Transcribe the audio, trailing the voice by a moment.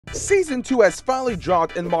Season 2 has finally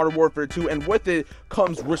dropped in Modern Warfare 2, and with it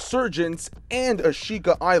comes Resurgence and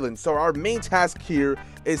Ashika Island. So our main task here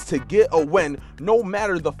is to get a win no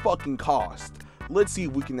matter the fucking cost. Let's see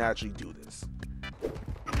if we can actually do this.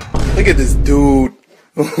 Look at this dude.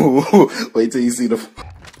 Wait till you see the...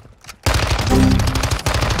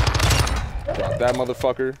 Drop that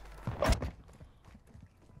motherfucker.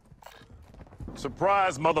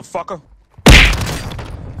 Surprise, motherfucker.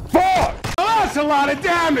 Fuck! Oh, that's a lot of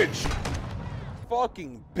damage!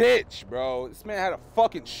 Fucking bitch, bro. This man had a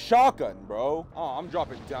fucking shotgun, bro. Oh, I'm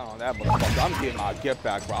dropping down on that motherfucker. I'm getting my get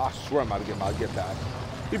back, bro. I swear I'm about to get my get back.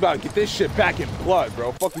 We about to get this shit back in blood,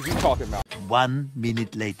 bro. Fuck is you talking about? 1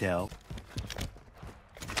 minute later.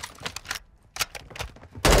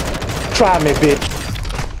 Try me, bitch.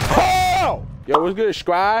 Oh! Yo, what's good,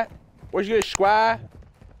 squad? What's good, squad?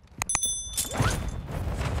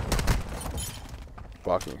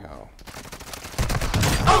 Fucking hell.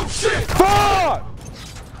 Oh shit! Fuck!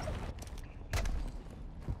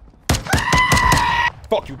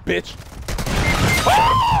 Fuck you, bitch.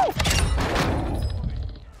 Oh!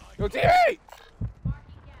 Yo, teammate!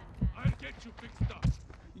 I'll get you fixed up.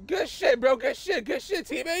 Good shit, bro. Good shit. Good shit,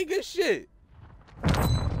 teammate. Good shit.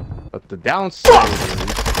 But the downside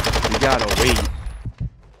is you gotta wait.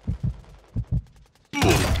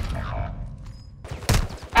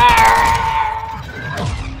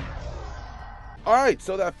 Alright,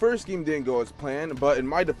 so that first game didn't go as planned, but in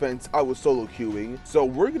my defense, I was solo queuing, so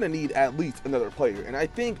we're gonna need at least another player, and I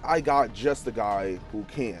think I got just the guy who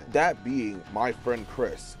can, that being my friend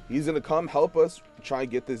Chris. He's gonna come help us try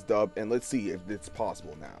and get this dub, and let's see if it's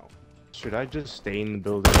possible now. Should I just stay in the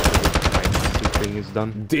building until my thing is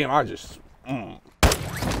done? Damn, I just...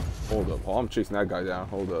 Hold up, oh, I'm chasing that guy down,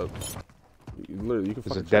 hold up. You literally, you can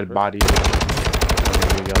There's a fucking dead body.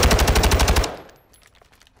 There we go.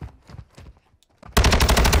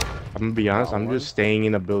 I'm gonna be honest, I'm just staying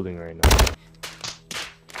in a building right now.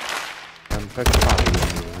 I'm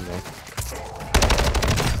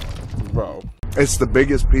Bro. It's the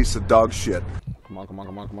biggest piece of dog shit. Come on, come on,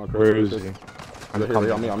 come on, come on. Where is he? I'm coming.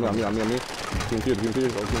 On me. Team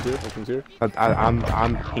here.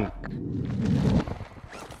 I'm pink.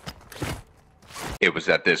 It was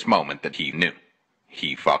at this moment that he knew.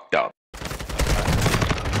 He fucked up.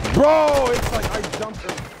 Bro, it's like I jumped in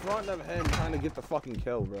front of him trying to get the fucking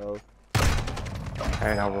kill, bro.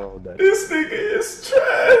 And I rolled that. This nigga is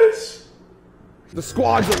trash. The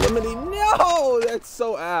squad's eliminated. No, that's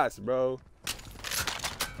so ass, bro.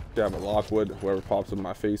 Damn it, lockwood. Whoever pops in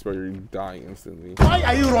my face, bro, you're dying instantly. Why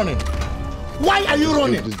are you running? Why are you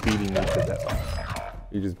running? Just beating me to death.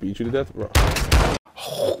 He just beat you to death, bro.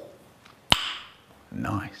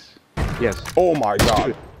 Nice. Yes. Oh my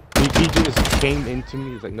god. He just came into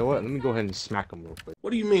me. He's like, you know what? Let me go ahead and smack him real quick.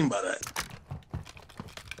 What do you mean by that?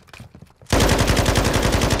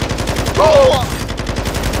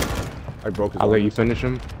 I broke his I'll let arm. you finish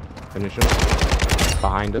him. Finish him.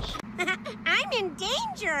 Behind us. I'm in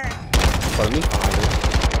danger. Pardon me? Behind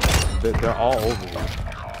us. They're all over here.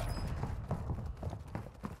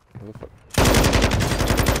 What the fuck?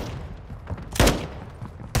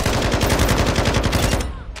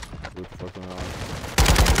 What the fuck's going on?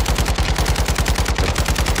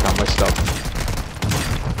 Got my stuff.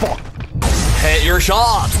 Fuck! Hit your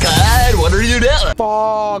shots, kid. What are you doing?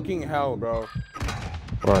 Fucking hell, bro.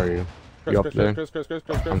 Where are you? You up there? Chris.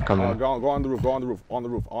 I'm coming. Go on the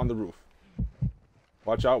roof.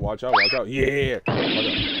 Watch out. Yeah.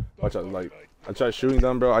 Watch out. Like, I tried shooting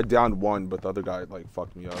them, bro. I downed one, but the other guy, like,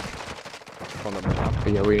 fucked me up.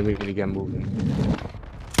 But yeah, we need to get moving.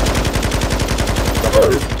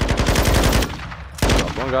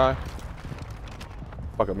 One guy.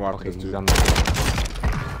 Fuck it, Mark. Okay, he's on the...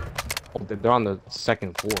 Oh, they're on the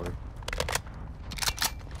second floor.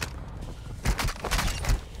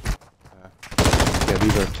 Yeah,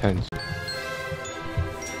 these are tents.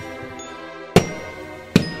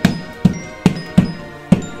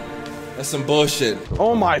 That's some bullshit.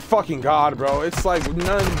 Oh my fucking god, bro. It's like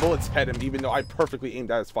none of the bullets hit him, even though I perfectly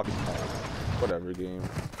aimed at his fucking head. Whatever, game.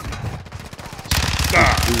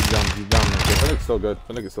 He's down. I think it's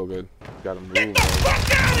still good. Got him moved.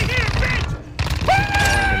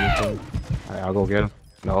 Alright, I'll go get him.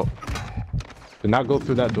 No. Do not go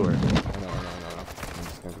through that door. No.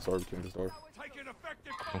 I'm just can't this door.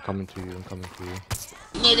 I'm coming to you.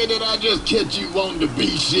 Nigga, did I just catch you wanting to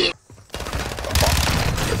be shit?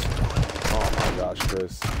 Oh my gosh,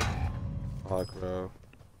 Chris. Fuck, bro.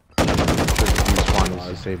 Spawn is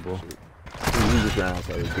disabled. You just ran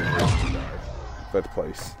outside your team. Fifth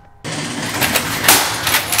place.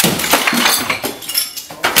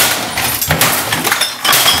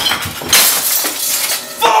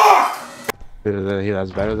 Fuck!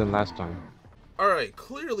 That's better than last time. Alright,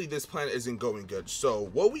 clearly this plan isn't going good, so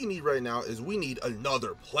what we need right now is we need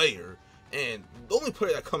another player, and the only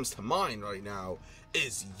player that comes to mind right now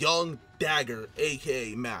is Young Dagger,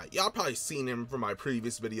 aka Matt. Y'all probably seen him from my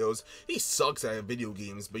previous videos. He sucks at video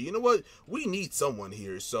games, but you know what? We need someone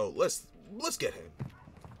here, so let's get him.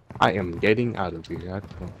 I am getting out of here. Who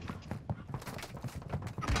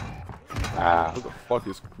the fuck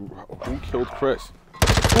is who killed Chris?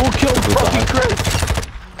 Who killed fucking Chris?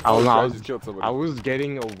 I don't know. I I was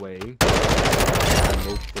getting away. I had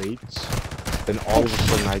no plates. Then all of a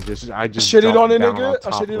sudden, I just shit it on a jumped nigga.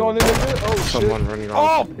 down I on shit it top on a of nigga. Oh someone shit. running Oh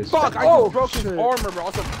around. fuck! I just broke his armor, bro.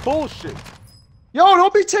 That's some bullshit. Yo,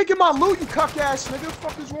 don't be taking my loot, you cuck ass nigga. What the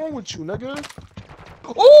fuck is wrong with you, nigga?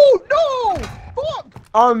 Oh no! Fuck!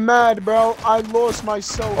 I'm mad, bro. I lost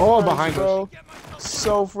myself. Oh, behind bro.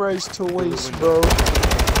 Self-raise to waste, bro.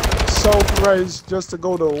 Self-raise just to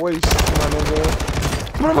go to waste, my nigga.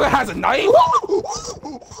 Remember has a knife?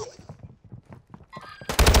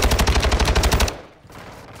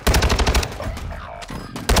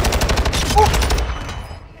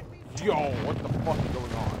 Yo, what the fuck is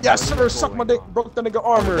going on? Yes, sir. Suck my dick. Broke the nigga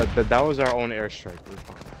armor. That was our own airstrike.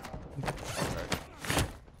 Okay.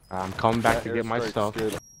 I'm coming back to get my stuff.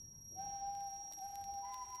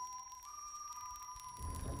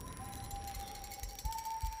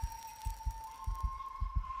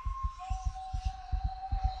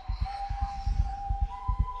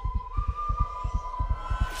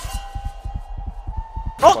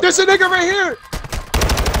 Oh, there's a nigga right here!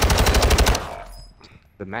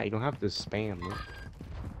 But Matt, you don't have to spam, man.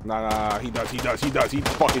 Nah, he does, he fucking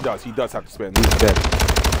does. He does have to spam. He's dead.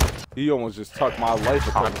 He almost just took my life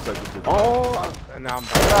a couple seconds ago. Oh, and now I'm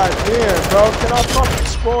back. God damn, bro. Can I fucking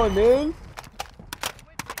spawn in?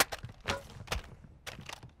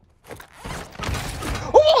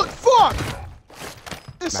 Oh, fuck!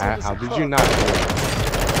 This Matt, how did you not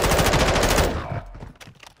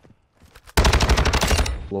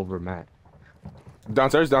do over Matt?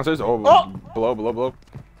 Downstairs. Oh, below.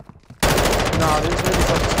 Nah, these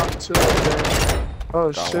niggas on top too. Okay.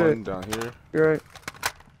 Oh, Got shit. one down here. You're right.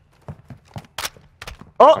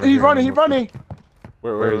 Oh, he's running.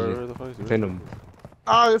 Where is he? the fuck is he? Pin him.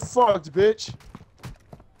 Ah, it fucked, bitch.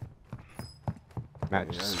 Matt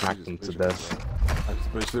Yeah, just you smacked just him to pushed death. I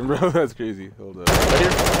just pushed him, bro. That's crazy. Hold up.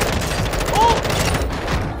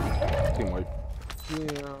 Team wipe.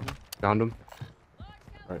 Damn. Found him.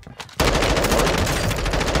 Alright.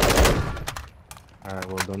 Alright,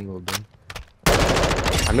 well done.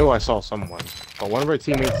 I knew I saw someone, but one of our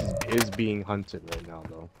teammates is being hunted right now,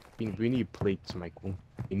 though. We need plates, Michael.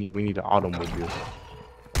 We need an automobile.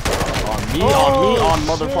 On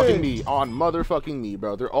motherfucking me,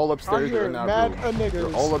 bro. They're all upstairs. They're in that room. Niggas.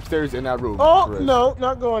 They're all upstairs in that room. Oh, Chris. no,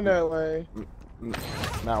 not going that way.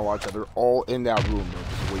 Now watch out. They're all in that room, bro.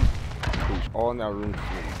 Just wait. Please, all in that room.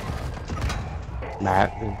 Just wait.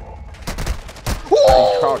 Matt.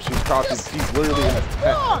 He's crouching. He's literally in a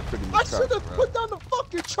tent. Pretty I much should have crouching, bro. put down the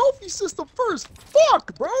fucking trophy system first.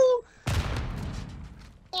 Fuck, bro.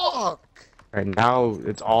 Fuck. Right now,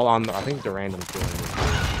 it's all on the. I think the random killing.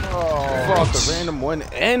 Oh, fuck, the random one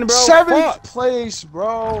and bro. 7th place,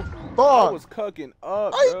 bro. I Fuck. was cooking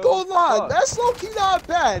up. I ain't gonna lie, Fuck. that's low-key not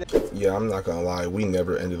bad. Yeah, I'm not gonna lie, we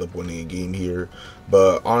never ended up winning a game here,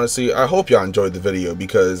 but honestly, I hope y'all enjoyed the video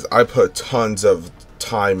because I put tons of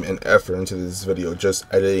time and effort into this video, just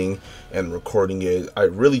editing and recording it. I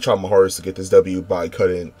really tried my hardest to get this W, but I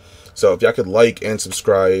couldn't. So if y'all could like and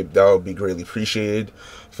subscribe, that would be greatly appreciated.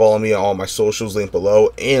 Follow me on all my socials, linked below,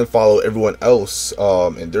 and follow everyone else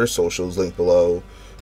and their socials, linked below.